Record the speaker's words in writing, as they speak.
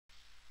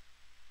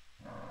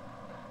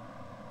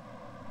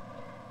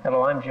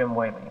Hello, I'm Jim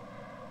Whaley.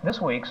 This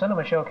week,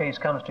 Cinema Showcase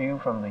comes to you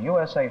from the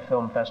USA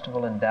Film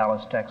Festival in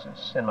Dallas,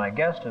 Texas, and my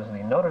guest is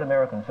the noted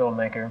American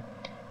filmmaker,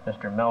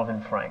 Mr.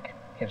 Melvin Frank.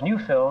 His new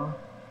film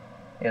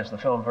is the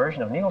film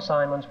version of Neil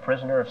Simon's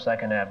Prisoner of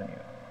Second Avenue.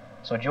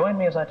 So join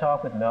me as I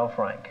talk with Mel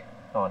Frank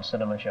on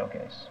Cinema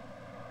Showcase.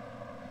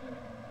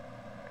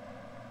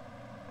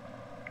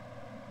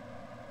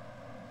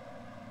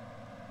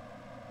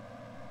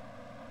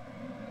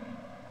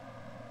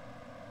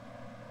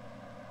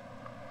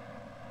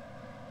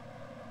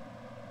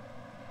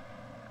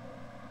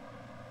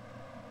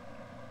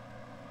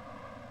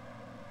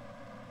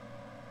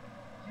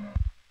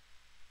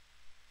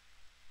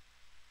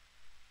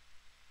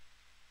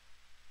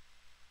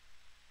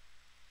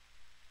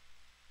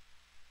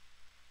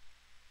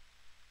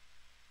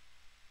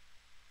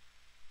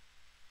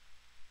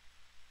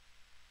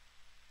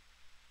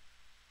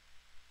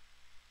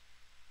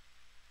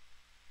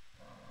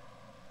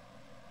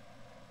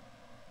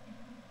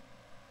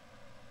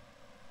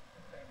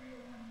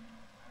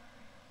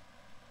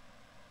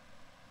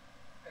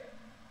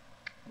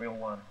 Reel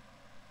 1.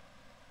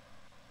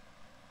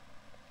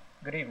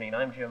 Good evening,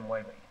 I'm Jim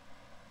Whaley.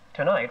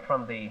 Tonight,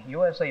 from the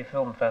USA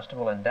Film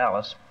Festival in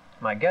Dallas,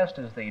 my guest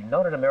is the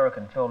noted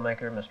American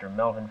filmmaker, Mr.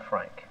 Melvin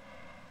Frank.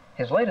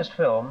 His latest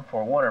film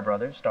for Warner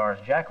Brothers stars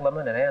Jack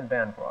Lemmon and Anne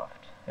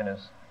Bancroft and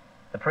is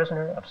The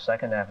Prisoner of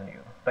Second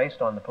Avenue,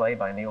 based on the play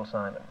by Neil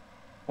Simon.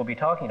 We'll be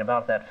talking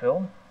about that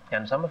film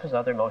and some of his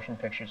other motion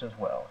pictures as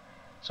well.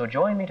 So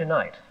join me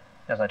tonight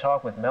as I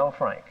talk with Mel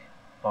Frank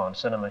on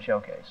Cinema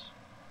Showcase.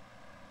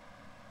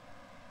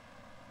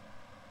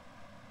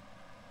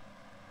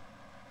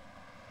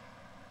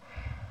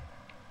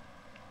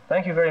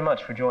 Thank you very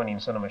much for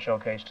joining Cinema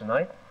Showcase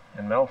tonight.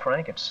 And Mel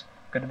Frank, it's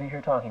good to be here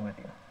talking with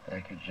you.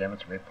 Thank you, Jim.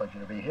 It's a great pleasure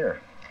to be here.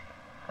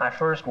 I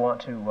first want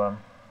to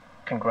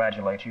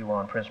congratulate you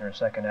on Prisoner of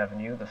Second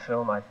Avenue. The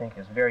film, I think,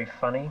 is very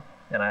funny,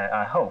 and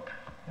I hope,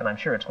 and I'm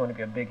sure it's going to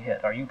be a big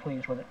hit. Are you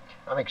pleased with it?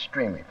 I'm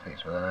extremely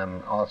pleased with it.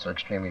 I'm also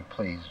extremely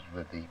pleased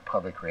with the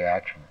public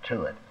reaction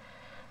to it.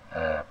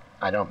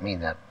 I don't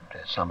mean that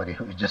as somebody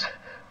who just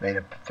made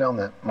a film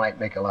that might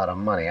make a lot of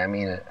money. I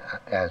mean it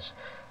as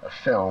a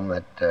film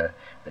that the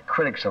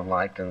critics have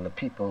liked, and the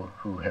people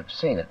who have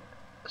seen it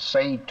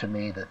say to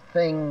me the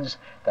things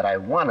that I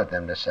wanted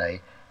them to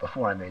say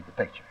before I made the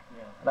picture.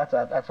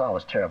 Yeah. That's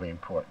always terribly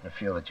important, to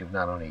feel that you've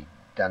not only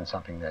done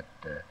something that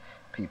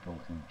people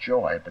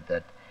enjoy, but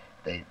that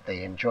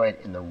they enjoy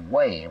it in the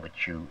way in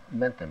which you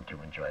meant them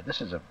to enjoy it.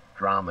 This is a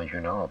drama, as you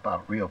know,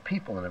 about real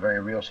people in a very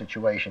real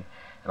situation.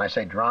 And I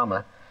say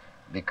drama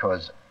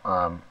because,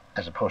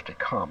 as opposed to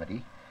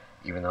comedy,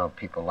 even though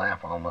people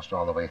laugh almost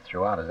all the way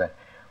throughout, is that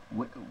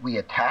we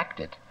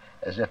attacked it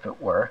as if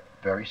it were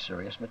very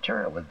serious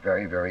material with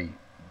very, very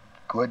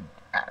good,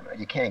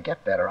 you can't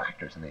get better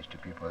actors than these two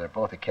people. They're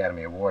both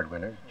Academy Award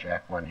winners.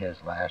 Jack won his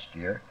last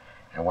year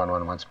and won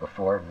one once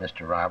before,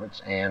 Mr.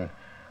 Roberts, and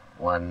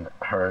won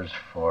hers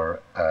for,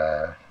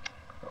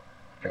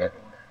 forget,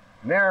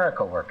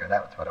 Miracle Worker,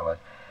 that's what it was.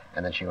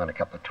 And then she won a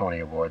couple of Tony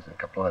Awards and a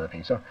couple of other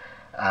things. So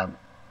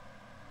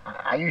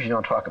I usually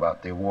don't talk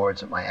about the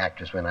awards that my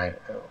actors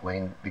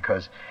win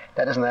because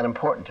that isn't that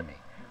important to me.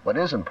 What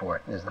is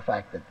important is the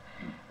fact that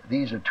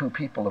these are two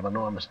people of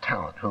enormous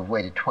talent who have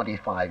waited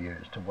 25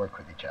 years to work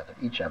with each other.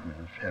 Each of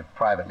them have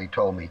privately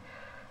told me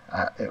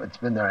it's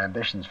been their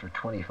ambitions for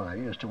 25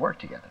 years to work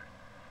together.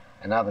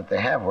 And now that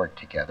they have worked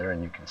together,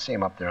 and you can see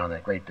them up there on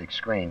that great big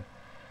screen,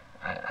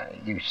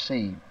 you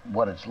see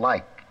what it's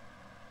like.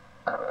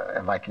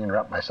 If I can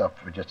interrupt myself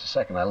for just a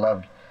second, I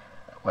loved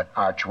what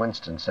Arch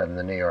Winston said in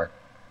the New York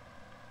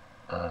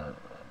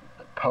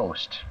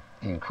Post.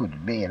 He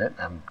included me in it.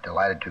 I'm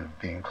delighted to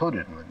be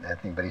included in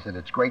that thing, but he said,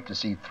 it's great to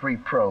see three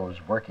pros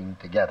working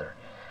together.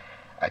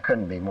 I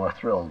couldn't be more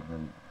thrilled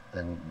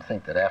than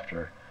think that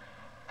after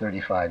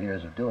 35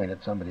 years of doing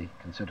it, somebody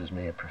considers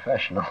me a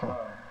professional.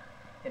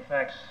 In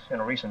fact, in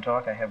a recent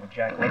talk I had with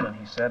Jack Lemmon,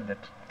 he said that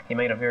he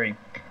made a very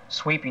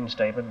sweeping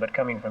statement, but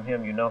coming from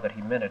him, you know that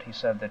he meant it. He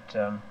said that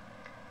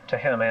to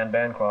him, Anne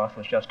Bancroft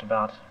was just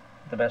about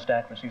the best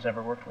actress he's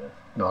ever worked with.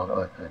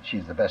 No,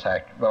 she's the best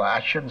actress. Well,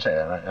 I shouldn't say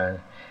that.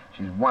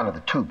 She's one of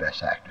the two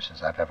best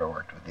actresses I've ever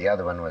worked with. The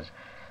other one was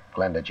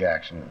Glenda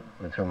Jackson,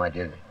 with whom I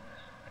did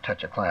a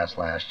Touch of Class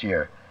last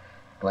year,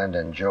 Glenda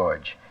and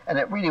George. And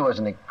it really was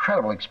an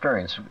incredible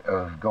experience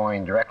of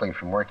going directly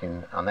from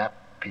working on that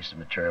piece of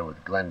material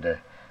with Glenda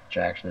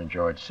Jackson and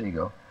George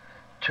Segal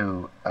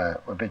to,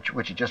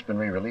 which had just been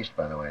re-released,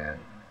 by the way,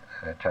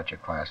 a Touch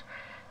of Class.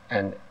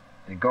 And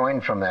going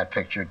from that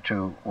picture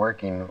to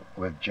working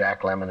with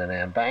Jack Lemmon and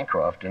Anne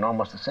Bancroft in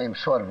almost the same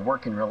sort of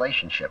working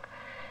relationship.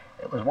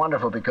 It was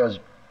wonderful because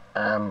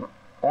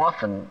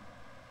often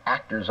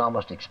actors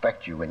almost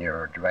expect you when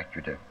you're a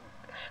director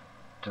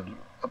to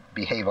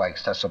behave like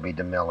Cecil B.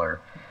 DeMille,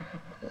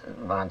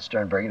 Von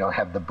Sternberg, you know,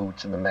 have the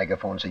boots and the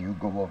megaphone, so you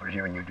go over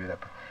here and you do that.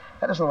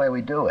 That isn't the way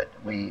we do it.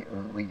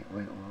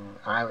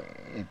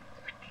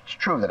 It's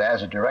true that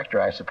as a director,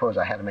 I suppose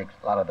I had to make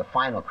a lot of the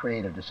final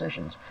creative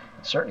decisions.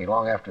 And certainly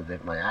long after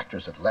my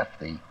actors had left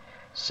the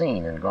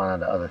scene and gone on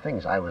to other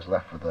things, I was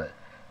left with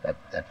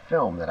that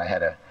film that I had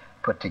to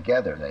put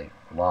together, the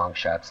long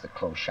shots, the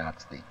close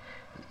shots,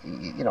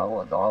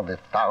 all the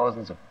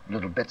thousands of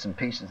little bits and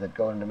pieces that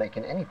go into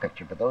making any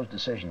picture. But those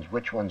decisions,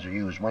 which ones are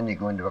used, when you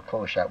go into a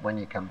close shot, when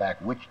you come back,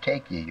 which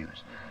take you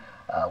use,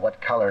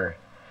 what color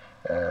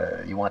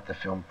you want the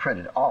film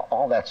printed,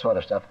 all that sort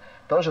of stuff.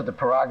 Those are the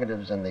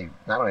prerogatives and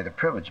not only the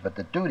privilege, but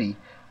the duty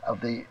of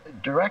the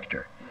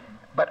director.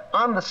 But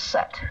on the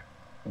set,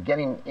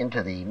 getting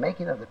into the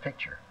making of the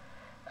picture,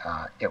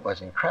 it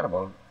was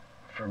incredible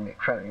for me,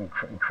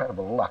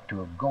 incredible luck to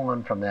have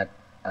gone from that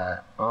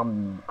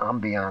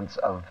ambiance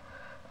of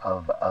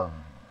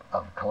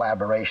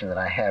collaboration that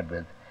I had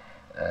with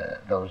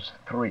those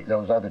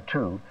other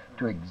two,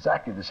 to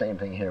exactly the same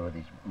thing here with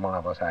these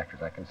marvelous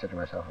actors. I consider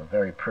myself a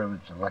very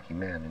privileged and lucky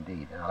man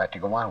indeed, and I'd like to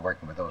go on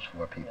working with those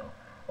 4 people.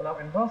 Well, now,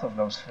 in both of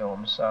those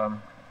films,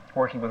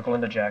 working with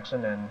Glenda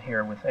Jackson and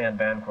here with Anne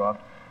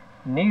Bancroft,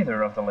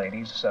 neither of the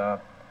ladies,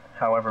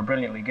 however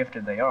brilliantly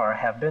gifted they are,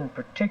 have been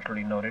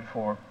particularly noted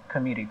for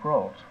comedic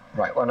roles.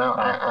 Right. Well, now,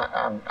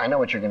 I know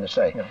what you're going to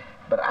say, yeah.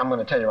 But I'm going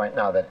to tell you right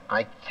now that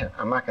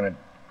I'm not going to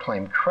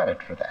claim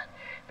credit for that,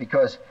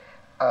 because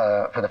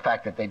for the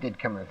fact that they did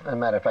come in. As a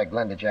matter of fact,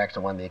 Glenda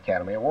Jackson won the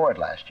Academy Award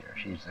last year.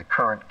 She's the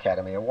current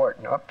Academy Award.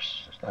 No,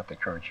 oops, it's not the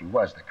current. She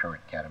was the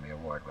current Academy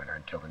Award winner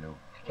until the new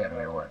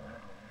Academy Award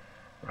winner.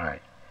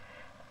 Right.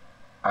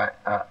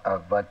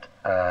 What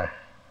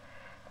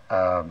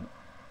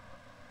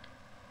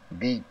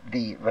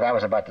I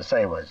was about to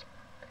say was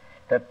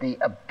that the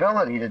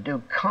ability to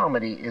do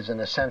comedy is, in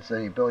a sense,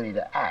 the ability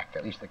to act,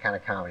 at least the kind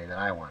of comedy that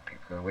I want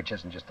people, which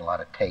isn't just a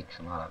lot of takes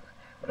and a lot of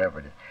whatever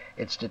it is.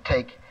 It's to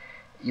take,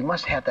 you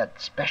must have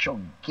that special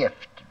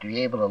gift to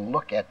be able to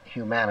look at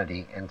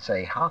humanity and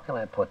say, how can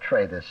I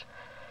portray this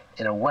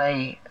in a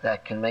way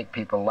that can make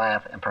people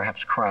laugh and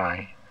perhaps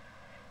cry,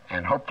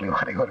 and hopefully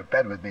want to go to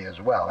bed with me as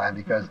well, and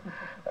because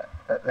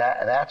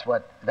that's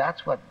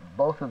what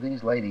both of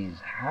these ladies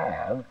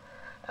have,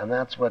 and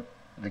that's what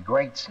the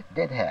greats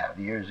did have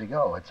years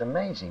ago. It's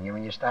amazing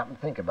when you stop and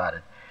think about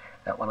it,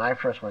 that when I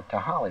first went to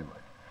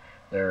Hollywood,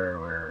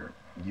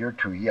 you're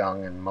too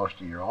young, and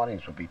most of your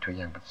audience will be too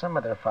young, but some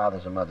of their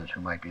fathers and mothers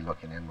who might be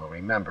looking in will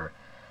remember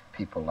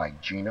people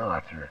like Jean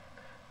Arthur,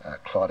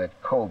 Claudette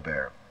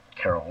Colbert,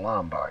 Carole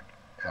Lombard,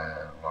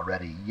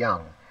 Loretta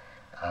Young,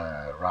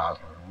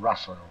 Rosalind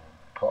Russell.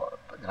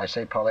 Did I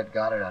say Paulette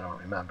Goddard? I don't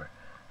remember.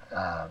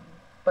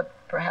 But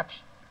perhaps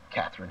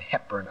Katharine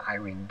Hepburn,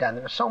 Irene Dunn.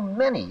 There were so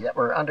many that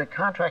were under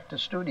contract to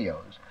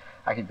studios.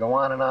 I could go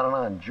on and on and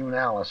on. June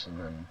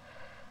Allison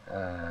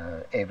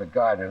and Ava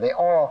Gardner. They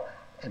all,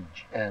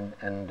 and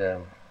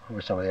who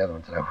were some of the other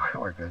ones that I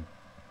worked with?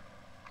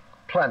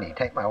 Plenty,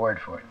 take my word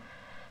for it.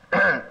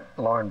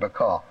 Lauren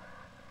Bacall,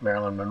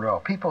 Marilyn Monroe.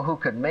 People who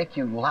could make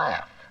you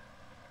laugh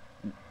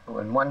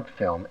in one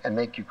film and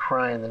make you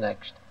cry in the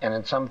next, and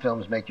in some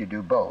films make you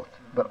do both,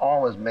 but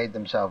always made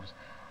themselves,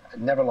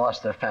 never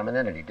lost their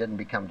femininity, didn't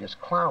become just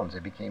clowns.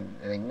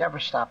 They never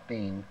stopped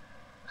being,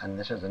 and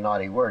this is a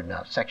naughty word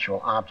now,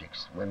 sexual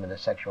objects, women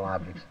as sexual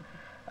objects.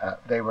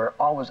 They were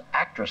always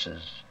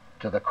actresses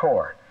to the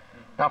core.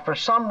 Now, for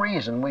some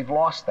reason, we've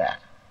lost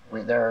that.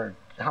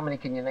 How many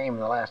can you name in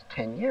the last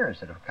 10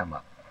 years that have come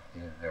up?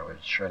 There was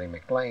Shirley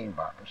MacLaine,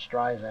 Barbara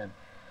Streisand.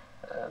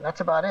 That's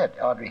about it.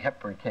 Audrey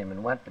Hepburn came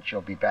and went, but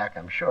she'll be back,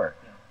 I'm sure.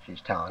 Yeah.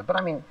 She's talented. But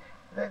I mean,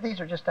 these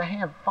are just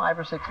 5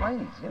 or 6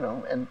 ladies,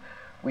 and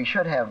we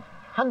should have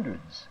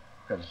hundreds,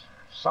 because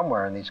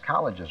somewhere in these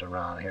colleges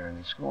around here, in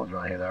these schools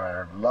around here, there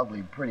are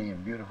lovely, pretty,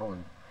 and beautiful,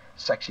 and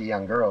sexy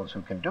young girls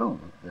who can do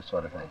this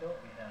sort of thing.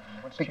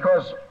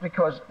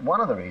 Because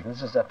one of the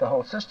reasons is that the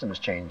whole system has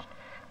changed.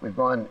 We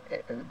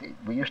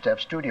used to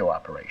have studio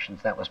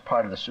operations. That was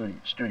part of the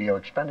studio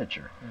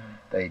expenditure. Mm-hmm.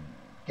 They'd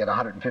get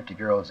 150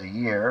 girls a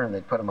year, and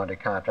they'd put them under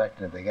contract,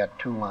 and if they got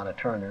 2 Lana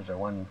Turners or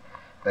 1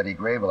 Betty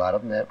Grable out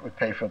of them, that would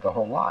pay for the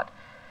whole lot.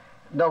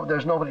 No,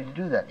 there's nobody to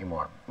do that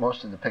anymore.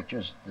 Most of the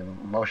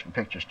motion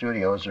picture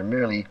studios are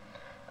merely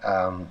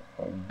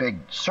big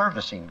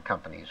servicing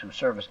companies who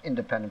service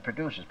independent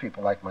producers,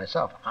 people like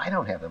myself. I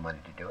don't have the money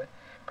to do it.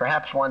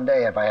 Perhaps one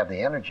day, if I have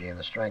the energy and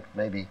the strength,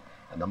 maybe,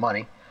 and the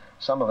money,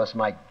 some of us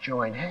might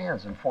join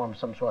hands and form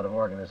some sort of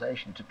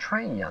organization to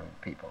train young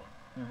people.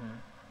 Mm-hmm.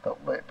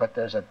 But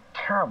there's a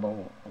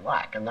terrible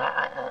lack, and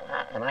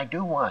I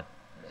do want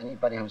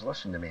anybody who's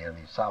listening to me in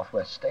these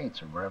Southwest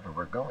states or wherever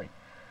we're going,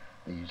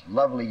 these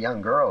lovely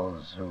young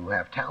girls who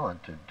have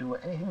talent to do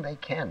anything they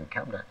can,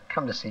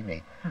 come to see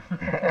me.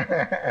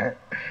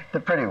 The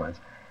pretty ones.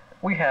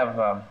 We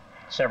have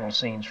several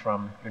scenes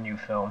from your new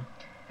film,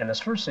 and this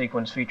first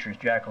sequence features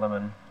Jack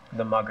Lemmon,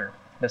 the mugger.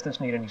 Does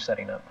this need any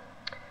setting up?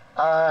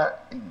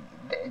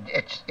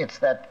 It's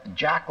that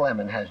Jack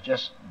Lemmon has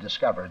just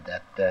discovered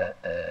that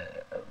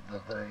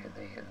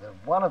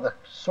one of the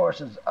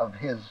sources of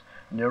his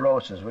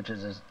neurosis, which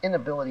is his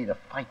inability to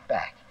fight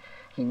back.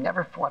 He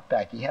never fought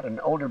back. He had an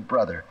older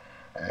brother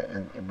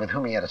with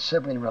whom he had a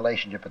sibling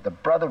relationship, but the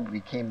brother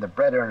became the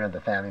bread earner of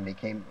the family,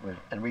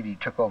 and really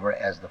took over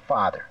as the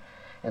father.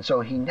 And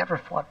so he never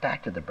fought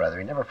back to the brother.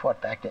 He never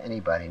fought back to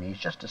anybody, and he's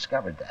just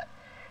discovered that.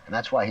 And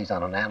that's why he's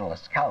on an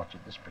analyst's couch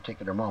at this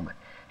particular moment.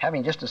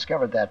 Having just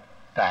discovered that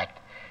fact,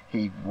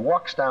 he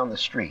walks down the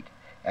street,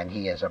 and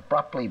he is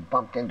abruptly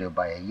bumped into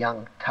by a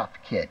young, tough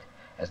kid.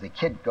 As the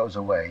kid goes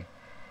away,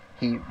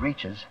 he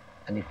reaches,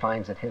 and he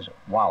finds that his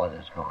wallet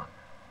is gone.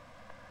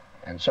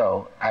 And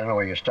so, I don't know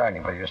where you're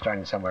starting, but you're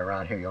starting somewhere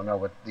around here. You'll know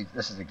what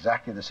this is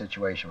exactly the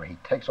situation where he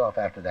takes off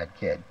after that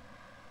kid,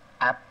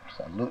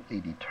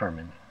 absolutely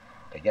determined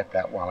to get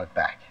that wallet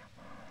back.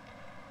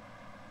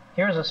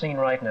 Here's a scene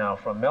right now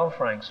from Mel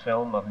Frank's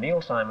film of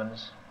Neil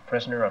Simon's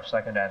Prisoner of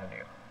Second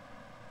Avenue.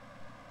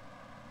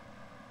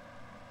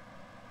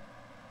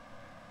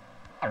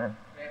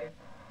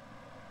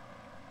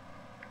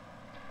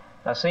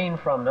 A scene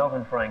from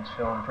Melvin Frank's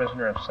film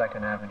Prisoner of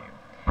Second Avenue.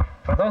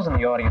 For those in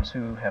the audience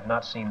who have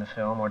not seen the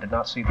film or did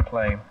not see the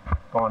play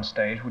on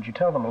stage, would you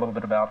tell them a little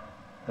bit about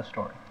the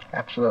story?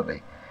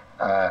 Absolutely.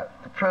 The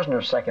Prisoner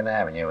of Second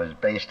Avenue is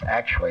based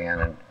actually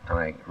on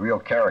a real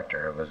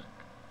character. It was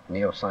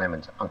Neil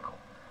Simon's uncle,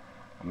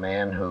 a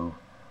man who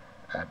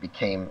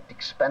became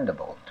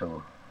expendable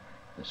to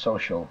the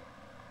social,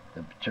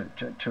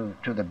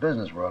 to the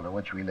business world in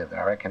which we live,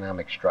 our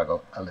economic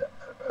struggle,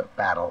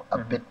 battle a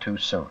bit too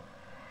soon.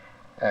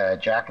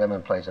 Jack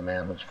Lemmon plays a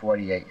man who's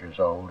 48 years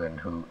old and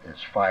who is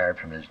fired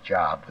from his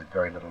job with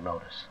very little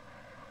notice.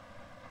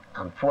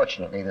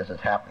 Unfortunately, this is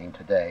happening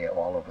today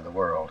all over the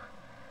world.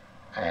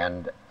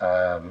 And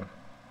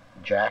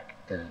Jack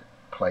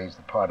plays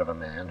the part of a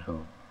man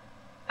who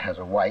has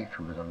a wife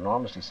who is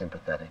enormously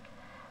sympathetic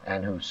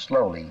and who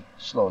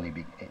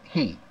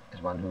he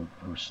is one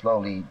who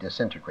slowly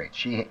disintegrates.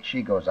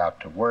 She goes out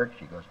to work,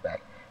 she goes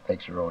back,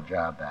 takes her old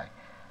job back.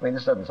 I mean,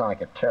 this doesn't sound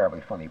like a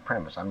terribly funny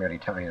premise. I'm merely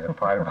telling you the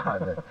part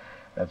about it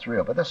that's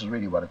real. But this is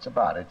really what it's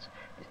about.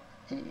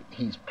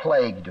 He's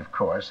plagued, of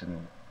course,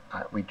 and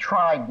we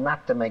tried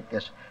not to make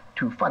this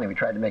too funny. We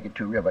tried to make it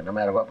too real, but no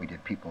matter what we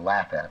did, people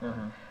laugh at it.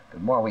 Mm-hmm. The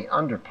more we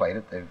underplayed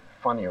it, the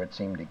funnier it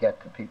seemed to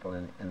get to people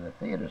in the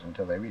theaters,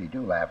 until they really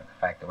do laugh at the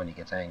fact that when he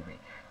gets angry,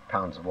 he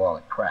pounds the wall,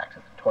 it cracks,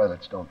 that the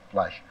toilets don't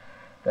flush,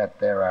 that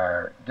there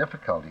are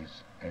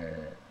difficulties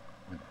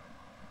with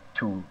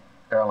two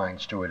airline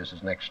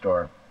stewardesses next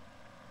door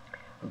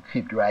who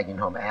keep dragging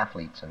home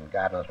athletes, and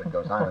God knows what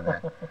goes on in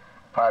that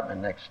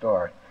apartment next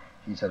door.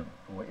 He said,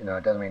 you know,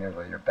 it doesn't mean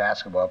whether you're a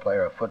basketball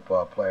player or a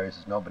football player. He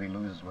says nobody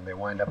loses when they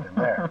wind up in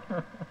there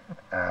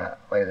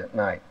late at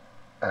night.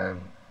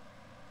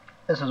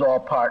 This is all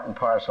part and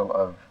parcel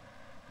of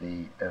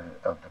the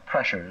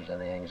pressures and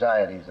the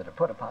anxieties that are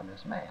put upon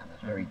this man,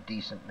 this very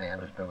decent man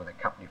who's been with the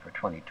company for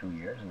 22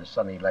 years and is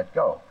suddenly let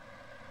go.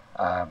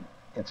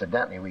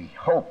 Incidentally, we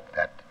hope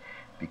that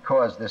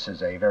because this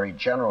is a very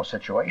general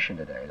situation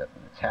today, that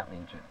it's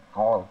happening to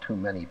all too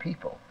many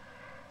people,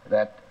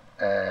 that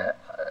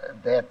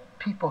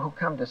people who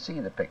come to see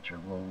the picture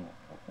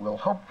will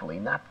hopefully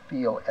not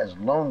feel as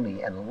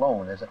lonely and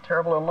alone. There's a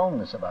terrible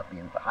aloneness about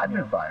being fired. I've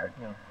been fired,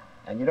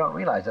 and you don't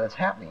realize that it's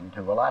happening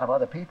to a lot of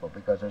other people,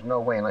 because there's no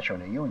way, unless you're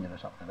in a union or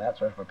something like that,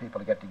 so for people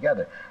to get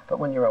together. But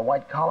when you're a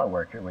white-collar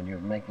worker, when you're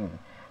making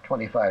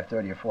 $25,000,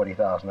 $30,000 or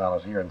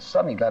 $40,000 a year and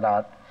suddenly let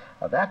out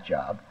of that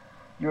job,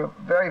 you're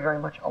very, very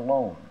much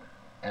alone.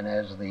 And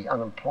as the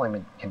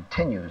unemployment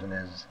continues, and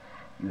as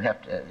you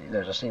have to,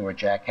 there's a scene where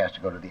Jack has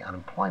to go to the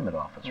unemployment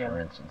office, for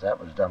instance.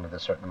 That was done with a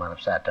certain amount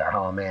of satire.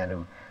 How a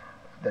man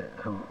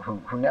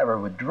who never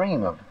would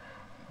dream of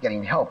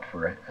getting help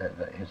for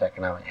his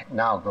economic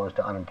now goes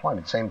to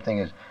unemployment. Same thing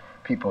as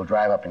people who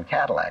drive up in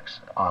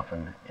Cadillacs,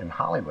 often in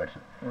Hollywood.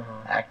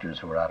 Actors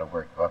who are out of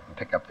work go up and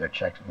pick up their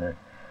checks.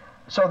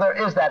 So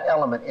there is that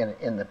element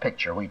in the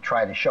picture. We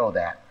try to show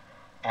that.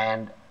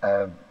 And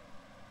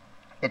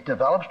it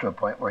develops to a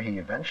point where he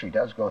eventually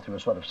does go through a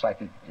sort of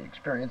psychic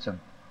experience of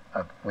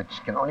which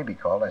can only be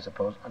called, I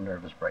suppose, a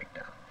nervous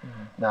breakdown.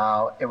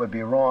 Now, it would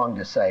be wrong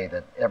to say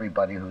that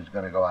everybody who's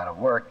going to go out of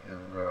work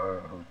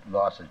or who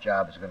lost his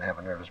job is going to have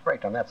a nervous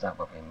breakdown. That's not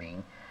what we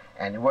mean.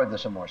 And were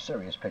this a more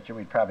serious picture,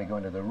 we'd probably go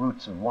into the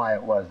roots of why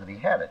it was that he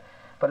had it.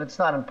 But it's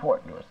not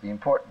important to us. The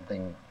important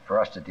thing for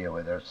us to deal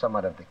with are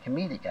somewhat of the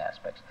comedic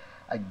aspects.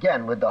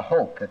 Again, with the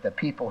hope that the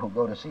people who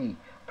go to see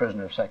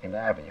Prisoner of Second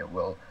Avenue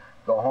will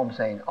go home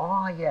saying,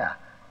 oh, yeah,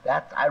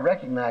 I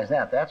recognize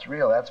that. That's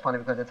real. That's funny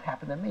because it's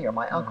happened to me or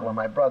my uncle or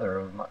my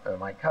brother or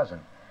my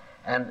cousin.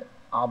 And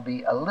I'll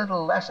be a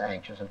little less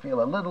anxious and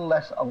feel a little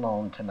less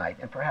alone tonight,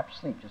 and perhaps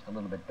sleep just a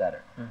little bit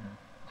better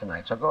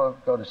tonight. So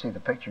go to see the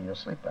picture and you'll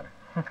sleep better.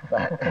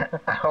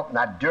 But I hope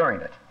not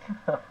during it.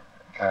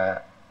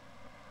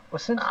 Well,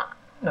 since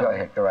go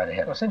ahead, go right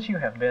ahead. Well, since you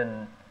have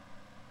been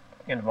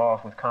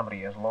involved with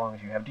comedy as long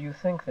as you have, do you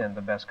think then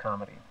the best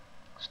comedy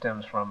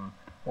stems from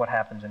what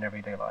happens in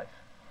everyday life?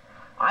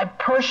 I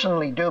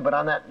personally do, but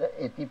on that,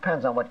 it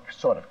depends on what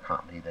sort of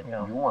comedy that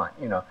you want.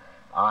 You know,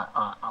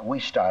 we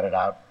started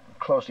out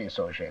closely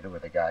associated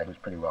with a guy who's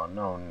pretty well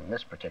known in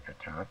this particular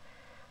town.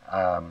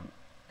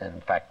 And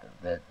in fact,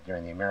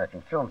 during the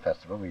American Film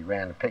Festival, we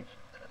ran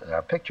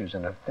our pictures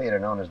in a theater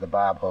known as the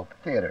Bob Hope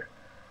Theater.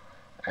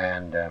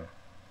 And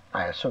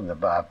I assume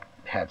that Bob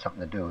had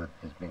something to do with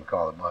his being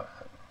called.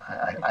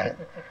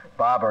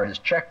 Bob or his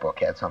checkbook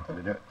had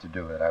something to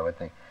do with it, I would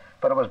think.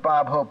 But it was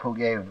Bob Hope who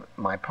gave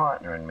my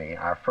partner and me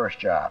our first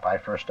job. I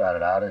first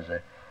started out as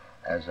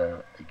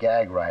a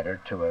gag writer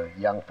to a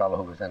young fellow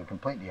who was then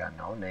completely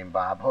unknown, named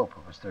Bob Hope,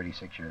 who was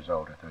 36 years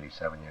old or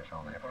 37 years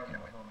old. I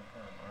forget what.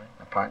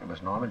 My partner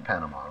was Norman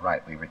Panama,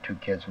 right. We were two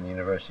kids from the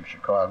University of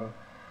Chicago.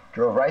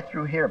 Drove right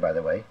through here, by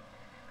the way,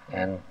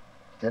 and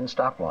didn't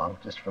stop long,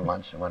 just for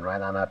lunch, and went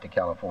right on out to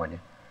California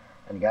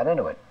and got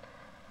into it.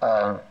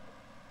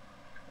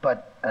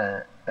 But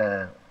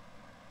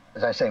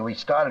as I say, we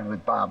started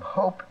with Bob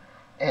Hope,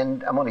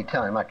 and I'm only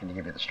telling, I'm not going to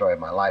give you the story of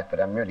my life,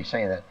 but I'm really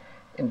saying that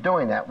in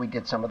doing that, we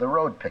did some of the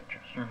road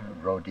pictures,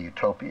 the road to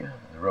Utopia,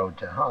 the road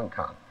to Hong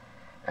Kong.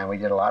 And we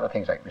did a lot of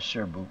things like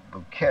Monsieur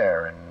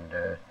Bouquet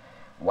and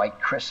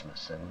White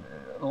Christmas and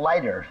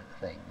lighter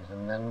things.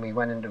 And then we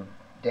went into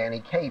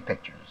Danny Kaye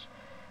pictures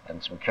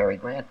and some Cary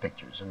Grant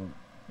pictures. And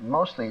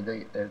mostly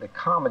the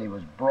comedy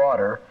was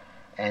broader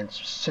and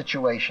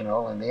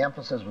situational, and the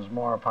emphasis was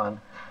more upon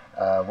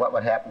what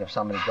would happen if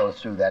somebody goes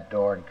through that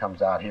door and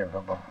comes out here,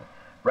 blah, blah, blah,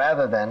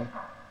 rather than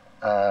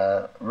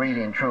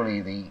really and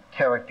truly the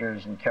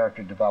characters and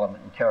character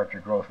development and character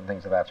growth and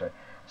things of that sort.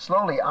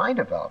 Slowly I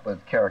developed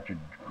with character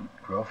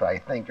growth, I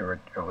think, or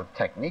with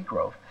technique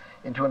growth,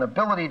 into an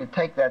ability to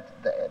take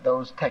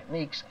those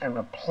techniques and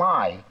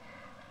apply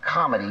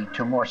comedy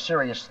to more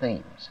serious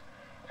themes.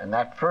 And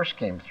that first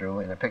came through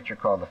in a picture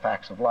called The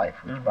Facts of Life,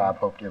 which Bob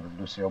Hope did with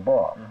Lucille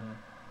Ball.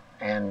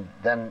 And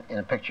then in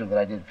a picture that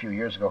I did a few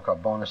years ago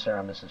called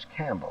Bonacera Mrs.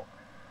 Campbell.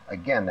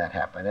 Again, that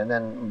happened. And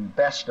then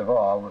best of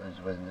all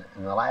was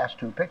in the last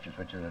two pictures,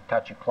 which is A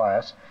Touch of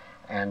Class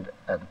and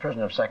The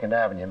Prisoner of Second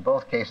Avenue. In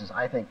both cases,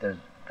 I think there's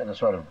been a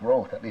sort of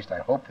growth, at least I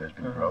hope there's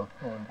been growth,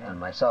 and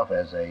myself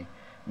as a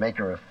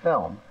maker of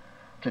film,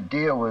 to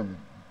deal with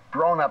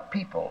grown-up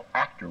people,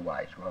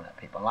 actor-wise grown-up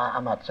people.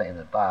 I'm not saying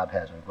that Bob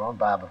hasn't grown.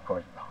 Bob, of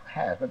course,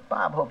 has, but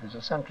Bob Hope is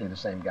essentially the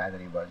same guy that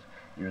he was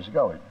years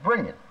ago. He's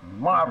brilliant,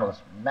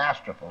 marvelous,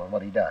 masterful in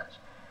what he does.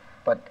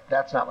 But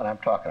that's not what I'm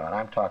talking about.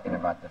 I'm talking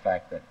about the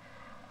fact that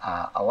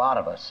a lot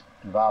of us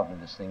involved in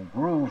this thing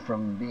grew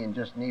from being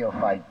just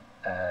neophyte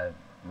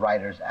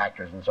writers,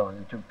 actors, and so on,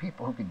 into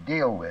people who could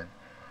deal with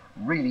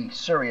really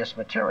serious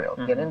material,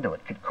 get into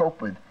it, could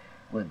cope with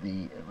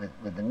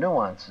the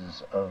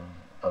nuances of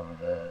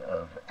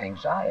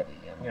anxiety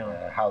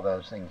and how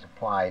those things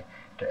apply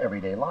to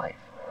everyday life,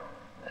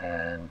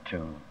 and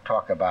to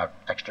talk about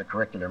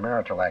extracurricular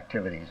marital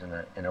activities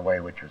in a way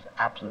which was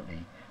absolutely,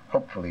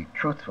 hopefully,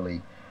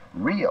 truthfully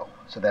real,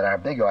 so that our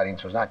big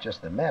audience was not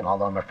just the men,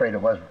 although I'm afraid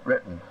it was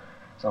written,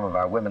 some of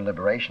our women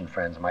liberation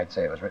friends might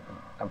say it was written,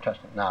 I'm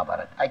touching now about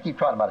it. I keep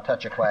talking about A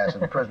Touch of Class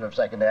and The Prisoner of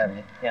Second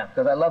Avenue,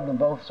 because I love them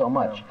both so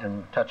much,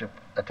 and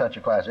A Touch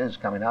of Class is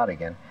coming out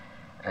again.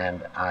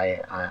 And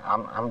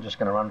I'm just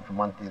going to run from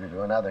one theater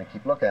to another and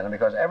keep looking at them,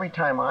 because every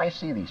time I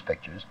see these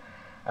pictures,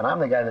 and I'm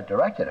the guy that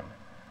directed them,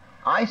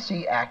 I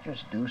see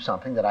actors do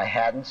something that I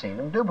hadn't seen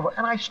them do before.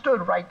 And I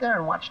stood right there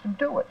and watched them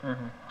do it.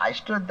 I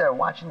stood there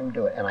watching them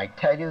do it. And I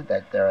tell you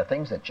that there are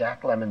things that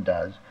Jack Lemmon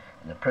does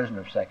in The Prisoner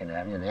of Second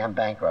Avenue, and Anne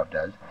Bancroft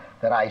does,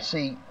 that I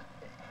see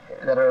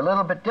that are a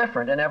little bit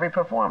different in every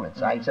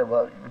performance. I said,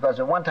 well, because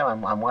at one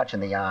time I'm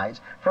watching the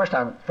eyes. First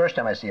time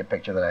I see a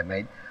picture that I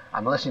made,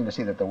 I'm listening to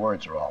see that the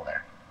words are all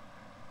there.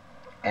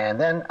 And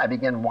then I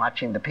begin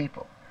watching the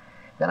people.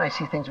 Then I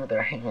see things with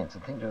their hands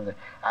and things with their...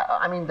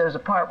 I mean, there's a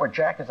part where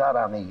Jack is out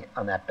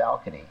on that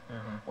balcony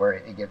where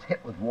he gets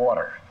hit with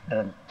water,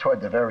 and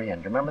toward the very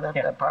end. Remember that,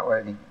 that part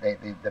where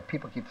the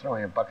people keep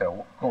throwing a bucket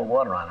of cold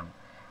water on him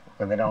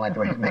when they don't like the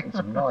way he's making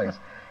some noise,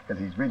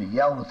 because he's really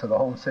yelled to the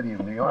whole city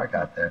of New York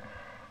out there.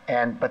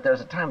 But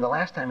there's a time, the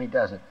last time he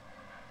does it,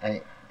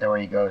 and there where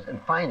he goes, and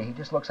finally he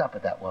just looks up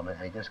at that woman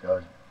and he just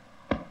goes,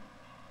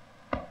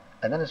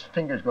 and then his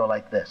fingers go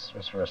like this,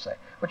 just for a sec,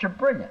 which are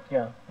brilliant.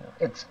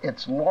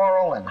 It's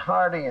Laurel and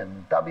Hardy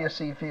and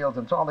W.C. Fields,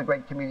 and it's all the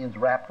great comedians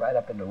wrapped right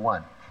up into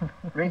one.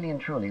 Really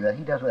and truly, that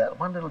he does with that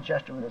one little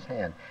gesture with his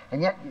hand.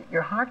 And yet,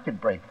 your heart could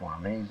break for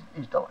him. And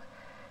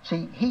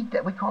see,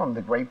 we call him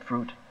the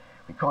grapefruit.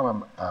 We call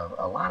him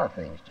a lot of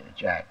things,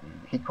 Jack.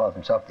 He calls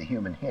himself the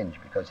human hinge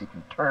because he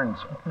can turn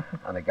so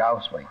on a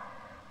Gauss swing.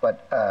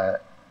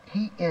 But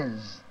he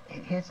is,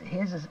 his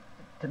is,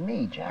 to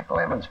me, Jack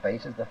Lemmon's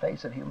face is the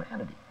face of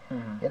humanity.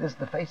 It is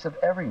the face of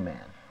every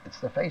man. It's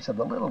the face of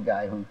the little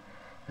guy who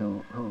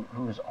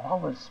is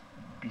always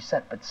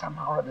beset, but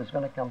somehow or other is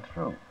going to come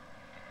through.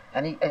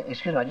 And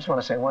excuse me, I just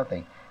want to say one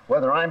thing.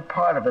 Whether I'm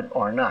part of it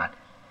or not,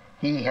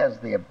 he has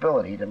the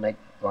ability to make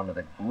one of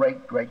the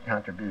great, great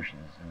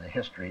contributions in the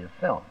history of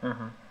film,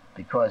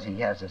 because he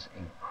has this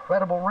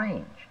incredible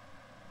range.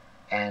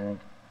 And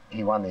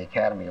he won the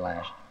Academy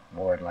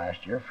Award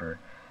last year for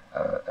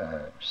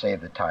Save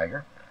the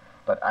Tiger.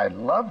 But I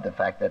love the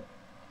fact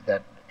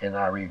that in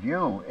our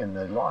review in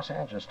the Los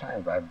Angeles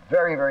Times by a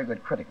very, very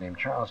good critic named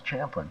Charles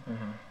Champlin,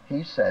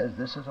 he says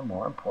this is a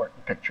more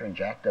important picture, and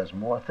Jack does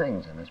more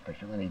things in this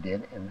picture than he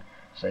did in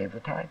Save the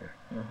Tiger.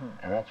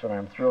 And that's what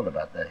I'm thrilled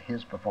about, that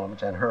his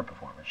performance and her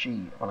performance.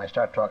 When I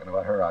start talking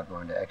about her, I'll go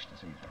into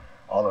ecstasies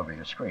all over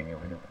your screen.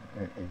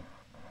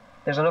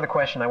 There's another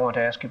question I want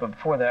to ask you, but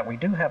before that, we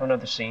do have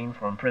another scene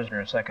from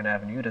Prisoner of Second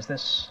Avenue. Does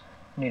this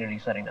need any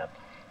setting up?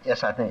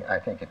 Yes, I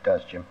think it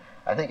does, Jim.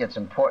 I think it's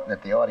important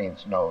that the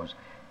audience knows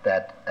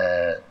that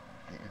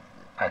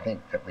I think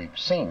that we've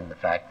seen the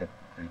fact that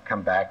we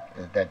come back,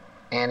 that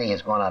Annie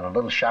has gone on a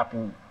little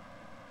shopping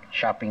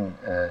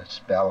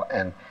spell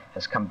and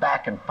has come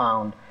back and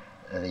found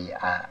the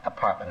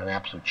apartment in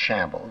absolute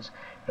shambles.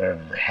 There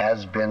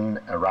has been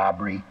a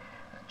robbery.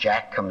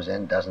 Jack comes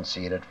in, doesn't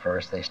see it at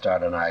first. They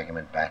start an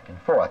argument back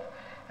and forth.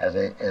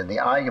 The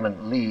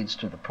argument leads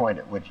to the point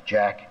at which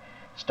Jack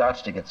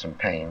starts to get some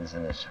pains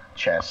in his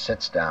chest,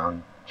 sits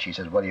down. She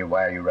says,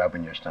 why are you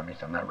rubbing your stomach? He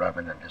says, I'm not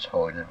rubbing, I'm just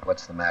holding it.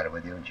 What's the matter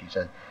with you? And she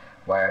says,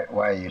 why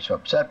are you so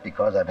upset?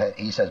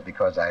 He says,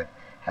 because I've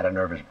had a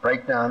nervous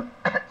breakdown,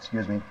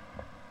 excuse me,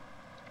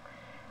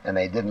 and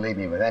they didn't leave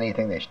me with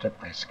anything. They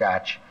took my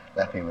scotch,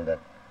 left me with a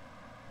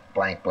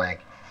blank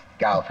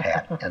golf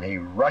hat. And he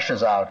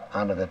rushes out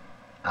on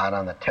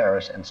the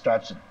terrace and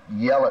starts to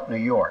yell at New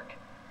York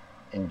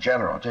in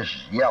general,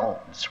 just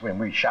yell and scream.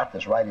 We shot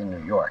this right in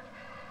New York.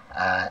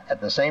 At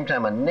the same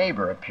time, a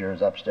neighbor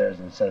appears upstairs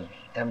and says,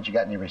 haven't you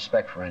got any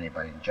respect for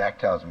anybody? And Jack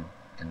tells him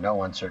in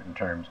no uncertain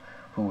terms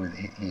who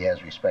he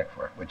has respect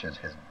for, which is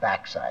his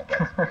backside.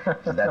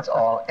 That's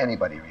all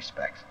anybody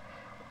respects.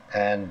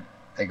 And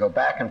they go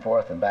back and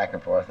forth,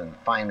 and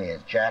finally,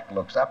 as Jack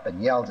looks up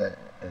and yells and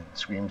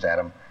screams at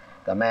him,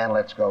 the man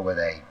lets go with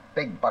a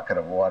big bucket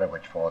of water,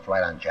 which falls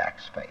right on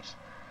Jack's face.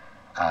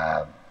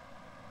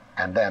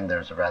 And then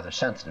there's a rather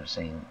sensitive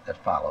scene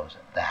that follows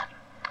that.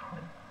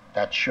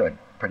 That should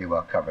pretty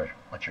well cover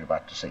what you're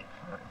about to see.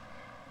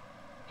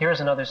 Here's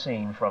another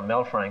scene from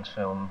Mel Frank's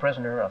film,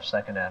 Prisoner of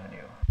Second Avenue.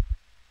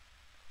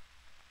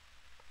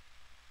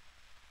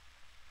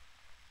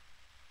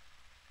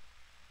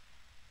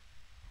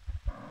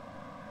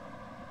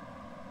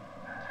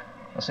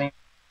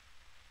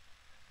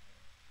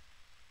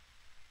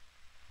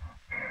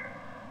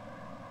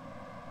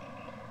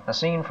 A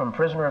scene from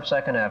Prisoner of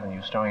Second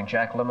Avenue, starring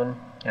Jack Lemmon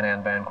and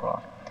Anne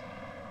Bancroft.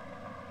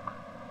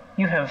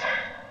 You have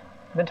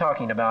been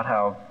talking about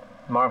how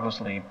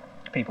marvelously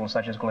people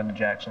such as Glenda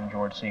Jackson,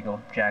 George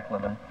Siegel, Jack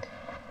Lemmon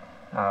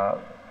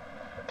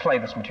play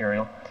this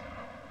material.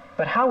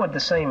 But how would the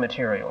same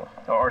material,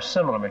 or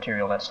similar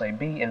material, let's say,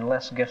 be in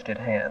less gifted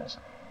hands?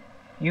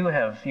 You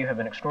have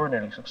been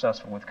extraordinarily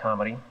successful with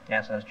comedy,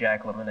 as has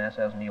Jack Lemmon, as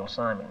has Neil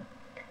Simon.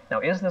 Now,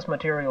 is this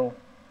material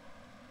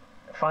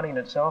funny in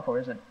itself, or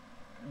is it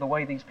the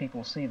way these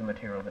people see the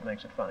material that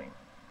makes it funny?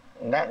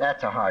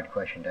 That's a hard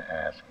question to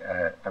ask.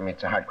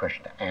 It's a hard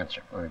question to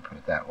answer, let me put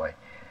it that way.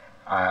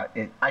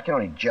 I can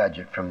only judge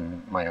it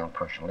from my own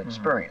personal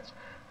experience.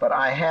 But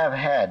I have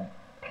had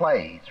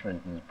plays, for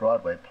instance,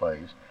 Broadway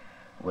plays,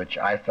 which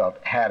I felt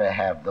had to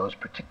have those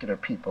particular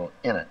people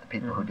in it, the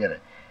people who did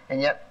it.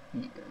 And yet,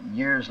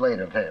 years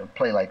later, a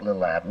play like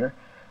Little Abner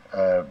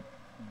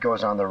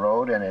goes on the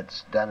road, and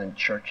it's done in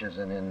churches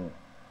and in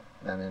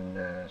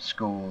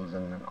schools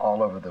and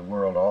all over the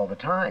world all the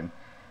time.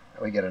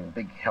 We get a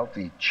big,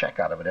 healthy check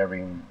out of it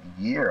every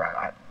year.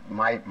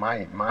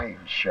 My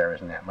share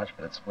isn't that much,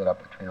 but it's split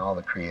up between all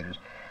the creators.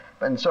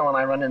 And so when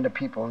I run into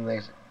people and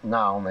they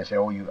say,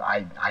 "Oh,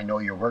 I know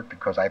your work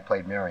because I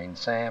played Mary and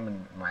Sam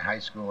in my high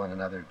school," and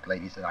another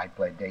lady said, "I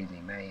played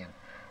Daisy May in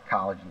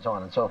college," and so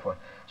on and so forth.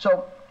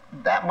 So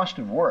that must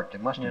have worked.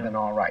 It must have been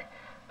all right.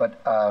 But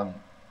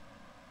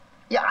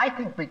yeah, I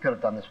think we could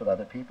have done this with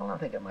other people. I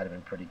think it might have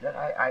been pretty good.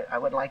 I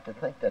would like to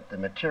think that the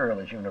material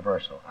is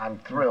universal. I'm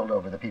thrilled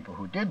over the people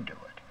who did do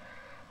it,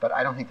 but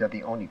I don't think they're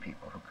the only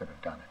people who could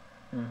have done it.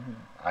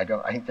 I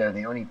think they're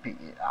the only.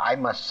 I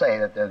must say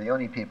that they're the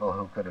only people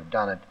who could have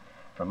done it,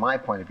 from my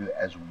point of view,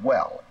 as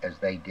well as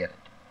they did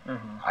it.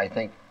 I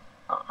think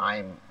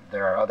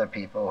there are other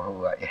people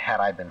who,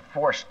 had I been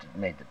forced to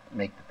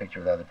make the picture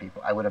with other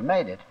people, I would have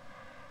made it,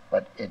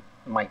 but it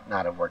might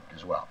not have worked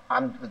as well.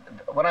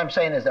 What I'm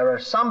saying is there are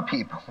some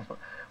people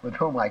with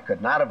whom I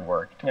could not have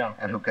worked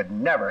and who could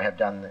never have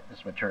done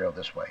this material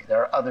this way. There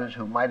are others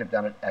who might have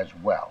done it as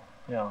well.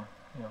 Sure.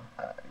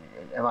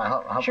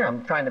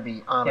 I'm trying to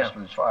be honest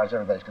as far as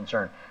everybody's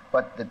concerned.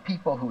 But the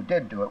people who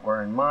did do it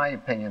were, in my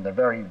opinion, the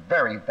very,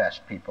 very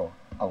best people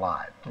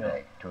alive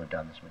today to have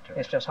done this material.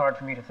 It's just hard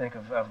for me to think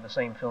of the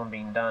same film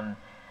being done,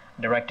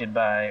 directed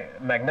by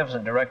a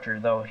magnificent director,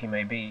 though he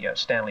may be,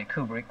 Stanley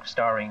Kubrick,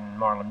 starring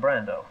Marlon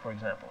Brando, for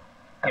example.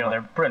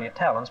 They're brilliant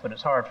talents, but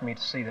it's hard for me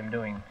to see them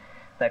doing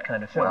that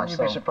kind of film. Well, you'd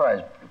be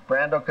surprised.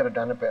 Brando could have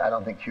done it, but I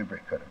don't think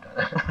Kubrick could have done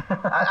it.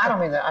 I don't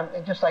mean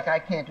that. Just like I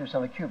can't do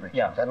some of Kubrick's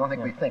films. I don't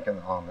think we think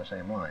along the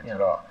same lines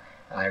at all.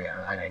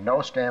 I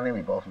know Stanley.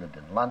 We both lived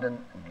in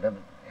London,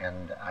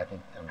 and I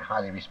think I'm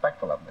highly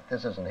respectful of him. But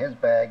this isn't his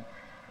bag,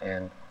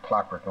 and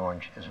Clockwork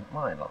Orange isn't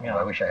mine.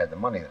 I wish I had the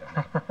money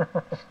that I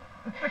made.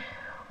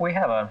 We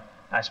have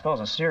I suppose,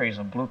 a series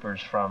of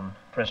bloopers from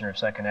Prisoner of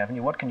Second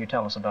Avenue. What can you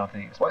tell us about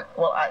these? Well,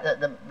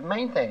 the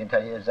main thing I can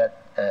tell you is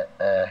that,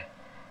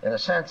 in a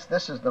sense,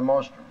 this is the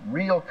most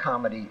real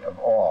comedy of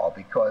all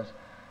because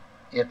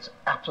it's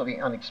absolutely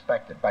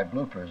unexpected. By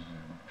bloopers,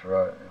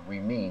 we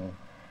mean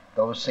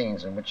those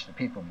scenes in which the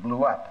people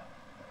blew up.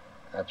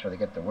 That's where they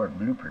get the word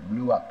blooper,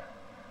 blew up.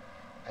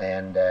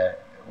 And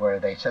where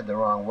they said the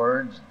wrong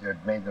words, they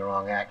made the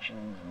wrong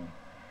actions, and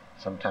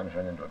sometimes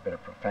went into a bit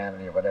of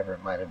profanity or whatever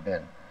it might have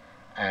been.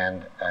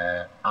 And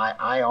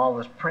I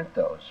always print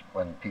those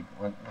when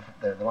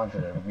the ones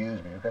that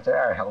amuse me because they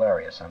are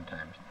hilarious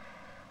sometimes.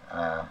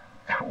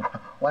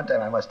 One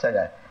time, I must tell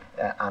you,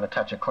 on A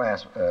Touch of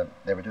Class,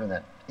 they were doing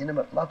that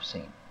intimate love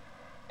scene.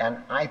 And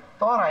I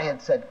thought I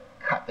had said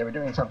cut. They were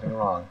doing something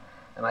wrong.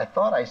 And I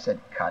thought I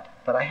said cut,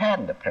 but I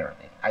hadn't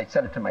apparently. I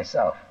said it to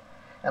myself.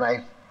 And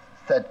I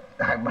said,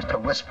 I must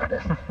have whispered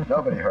it.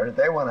 Nobody heard it.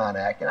 They went on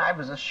acting. I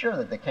was assured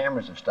that the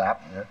cameras have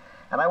stopped.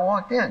 And I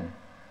walked in.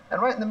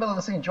 And right in the middle of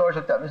the scene, George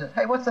looked up and says,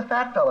 "Hey, what's the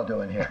fat fella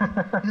doing here?"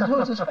 He says,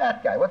 "Who's this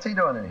fat guy? What's he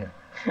doing in here?"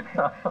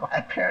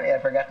 Apparently, I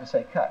forgot to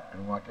say cut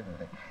and walked into the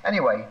thing.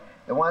 Anyway,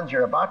 the ones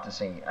you're about to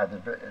see are the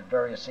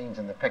various scenes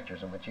in the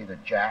pictures in which either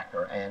Jack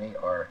or Annie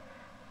or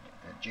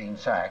Gene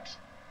Sachs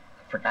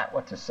forgot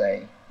what to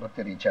say, looked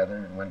at each other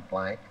and went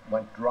blank,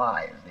 went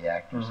dry, as the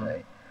actors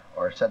say,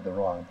 or said the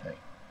wrong thing.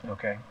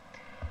 Okay.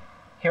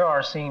 Here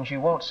are scenes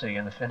you won't see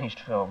in the finished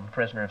film,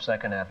 Prisoner of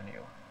Second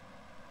Avenue.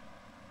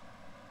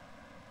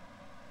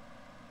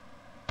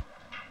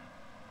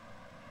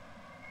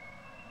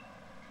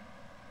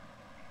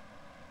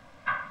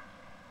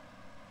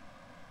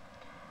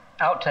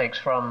 Outtakes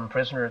from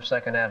Prisoner of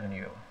Second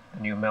Avenue, the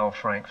new Mel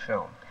Frank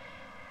film.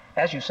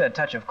 As you said,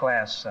 Touch of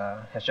Class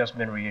has just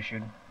been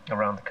reissued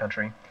around the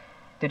country.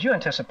 Did you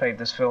anticipate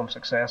this film's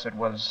success? It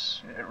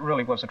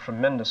really was a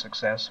tremendous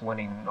success,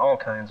 winning all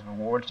kinds of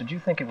awards. Did you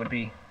think it would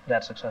be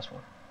that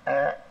successful?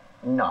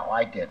 No,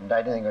 I didn't. I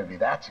didn't think it would be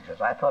that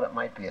successful. I thought it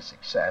might be a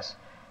success.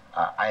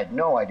 I had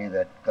no idea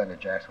that Glenda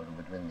Jackson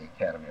would win the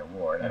Academy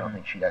Award. I don't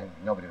think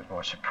nobody was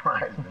more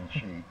surprised than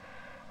she.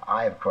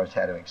 I, of course,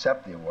 had to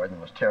accept the award, and the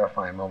most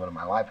terrifying moment of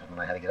my life was when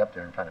I had to get up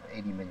there in front of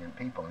 80 million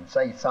people and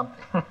say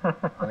something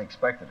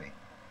unexpectedly.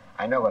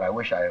 I know what I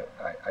wish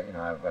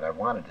what I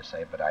wanted to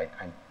say, but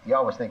you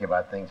always think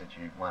about things that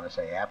you want to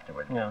say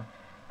afterward. Yeah.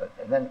 But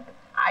then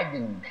I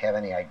didn't have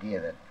any idea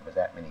that there was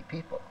that many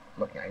people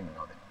looking. I didn't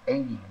know that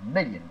 80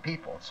 million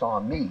people saw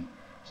me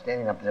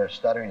standing up there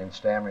stuttering and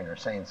stammering or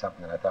saying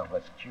something that I thought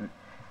was cute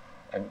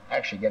and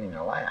actually getting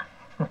a laugh,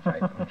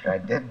 which I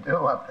did do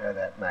up there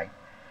that night.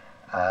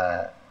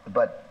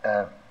 But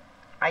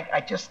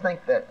I just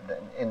think that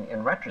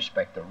in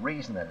retrospect, the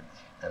reason that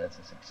it's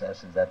a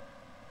success is that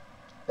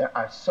there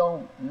are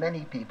so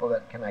many people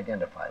that can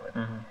identify with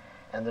it.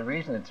 And the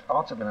reason it's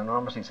also been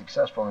enormously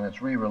successful in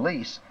its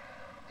re-release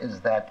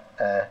is that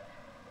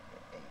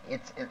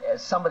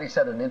as somebody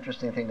said an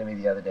interesting thing to me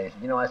the other day.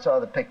 You know, I saw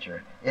the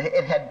picture.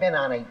 It had been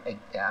on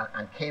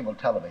on cable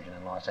television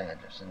in Los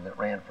Angeles, and it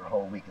ran for a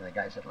whole week. And the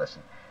guy said,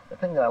 "Listen, the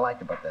thing that I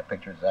liked about that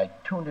picture is I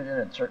tuned it in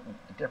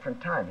at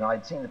different times. Now,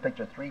 I'd seen the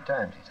picture 3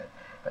 times," he said.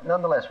 "But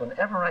nonetheless,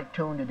 whenever I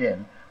tuned it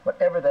in,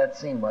 whatever that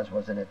scene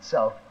was in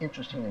itself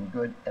interesting and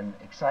good and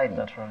exciting."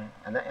 That's right.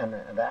 And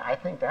I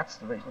think that's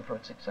the reason for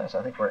its success.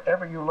 I think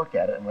wherever you look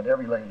at it and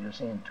whatever you're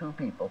seeing 2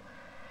 people.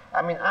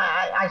 I mean,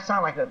 I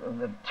sound like a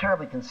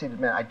terribly conceited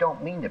man. I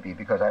don't mean to be,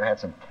 because I've had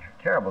some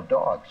terrible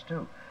dogs,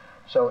 too.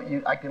 So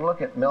I can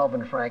look at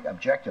Melvin Frank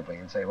objectively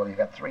and say, well, you've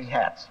got 3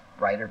 hats,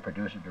 writer,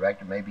 producer,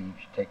 director. Maybe you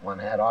should take one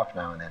hat off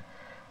now and then.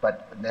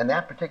 But in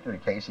that particular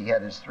case, he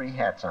had his 3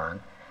 hats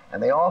on,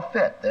 and they all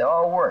fit. They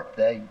all work.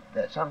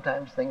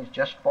 Sometimes things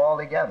just fall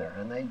together,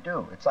 and they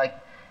do. It's like,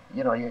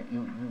 you know,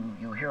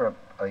 you hear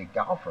a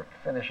golfer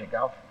finish a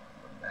golf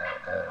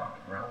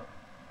round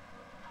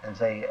and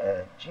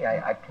say, "Gee,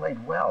 I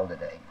played well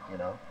today," you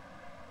know.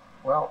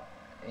 Well,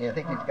 you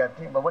think he's got,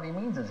 but what he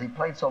means is he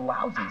played so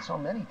lousy so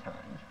many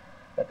times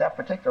that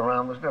particular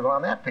round was good. Well,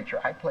 on that picture,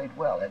 I played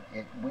well.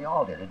 We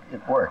all did.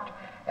 It worked.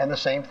 And the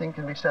same thing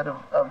can be said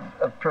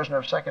of Prisoner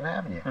of Second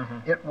Avenue.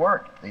 It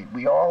worked.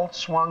 We all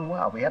swung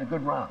well. We had a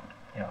good round.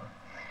 Yeah.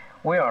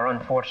 We are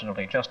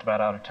unfortunately just about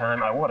out of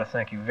time. I want to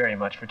thank you very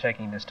much for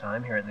taking this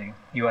time here at the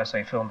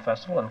USA Film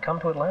Festival and come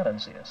to Atlanta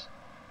and see us.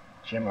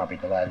 Jim, I'll be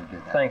delighted to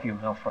do that. Thank you,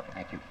 Mel Frank.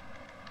 Thank you.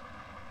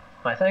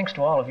 My thanks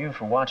to all of you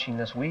for watching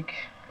this week.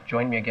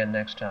 Join me again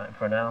next time.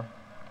 For now,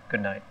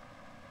 good night.